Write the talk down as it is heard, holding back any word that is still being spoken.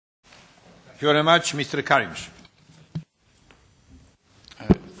you very much, Mr. Karins.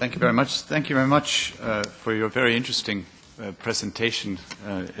 Thank you very much. Thank you very much for your very interesting presentation,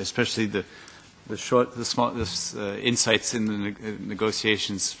 especially the insights in the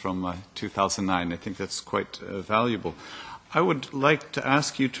negotiations from 2009. I think that's quite valuable. I would like to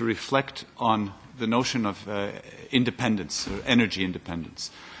ask you to reflect on the notion of independence, or energy independence.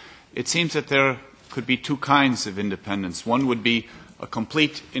 It seems that there could be two kinds of independence. One would be a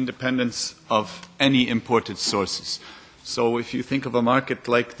complete independence of any imported sources. So if you think of a market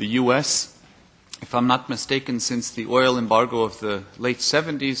like the US, if I'm not mistaken, since the oil embargo of the late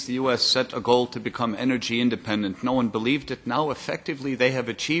 70s, the US set a goal to become energy independent. No one believed it. Now, effectively, they have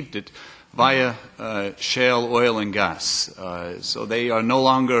achieved it via shale oil and gas. So they are no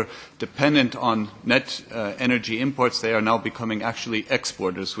longer dependent on net energy imports. They are now becoming actually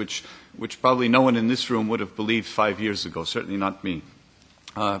exporters, which probably no one in this room would have believed 5 years ago, certainly not me.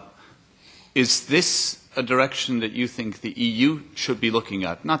 Is this a direction that you think the EU should be looking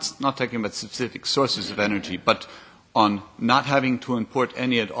at? Not talking about specific sources of energy, but on not having to import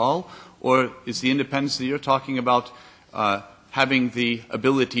any at all? Or is the independence that you're talking about having the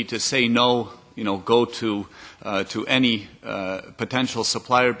ability to say no, go to any potential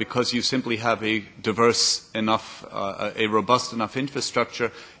supplier because you simply have a diverse enough, a robust enough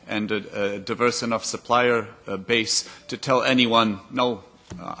infrastructure and a diverse enough supplier base to tell anyone, no,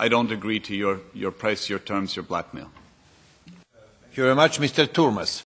 I don't agree to your price, your terms, your blackmail? Thank you very much, Mr. Turmes.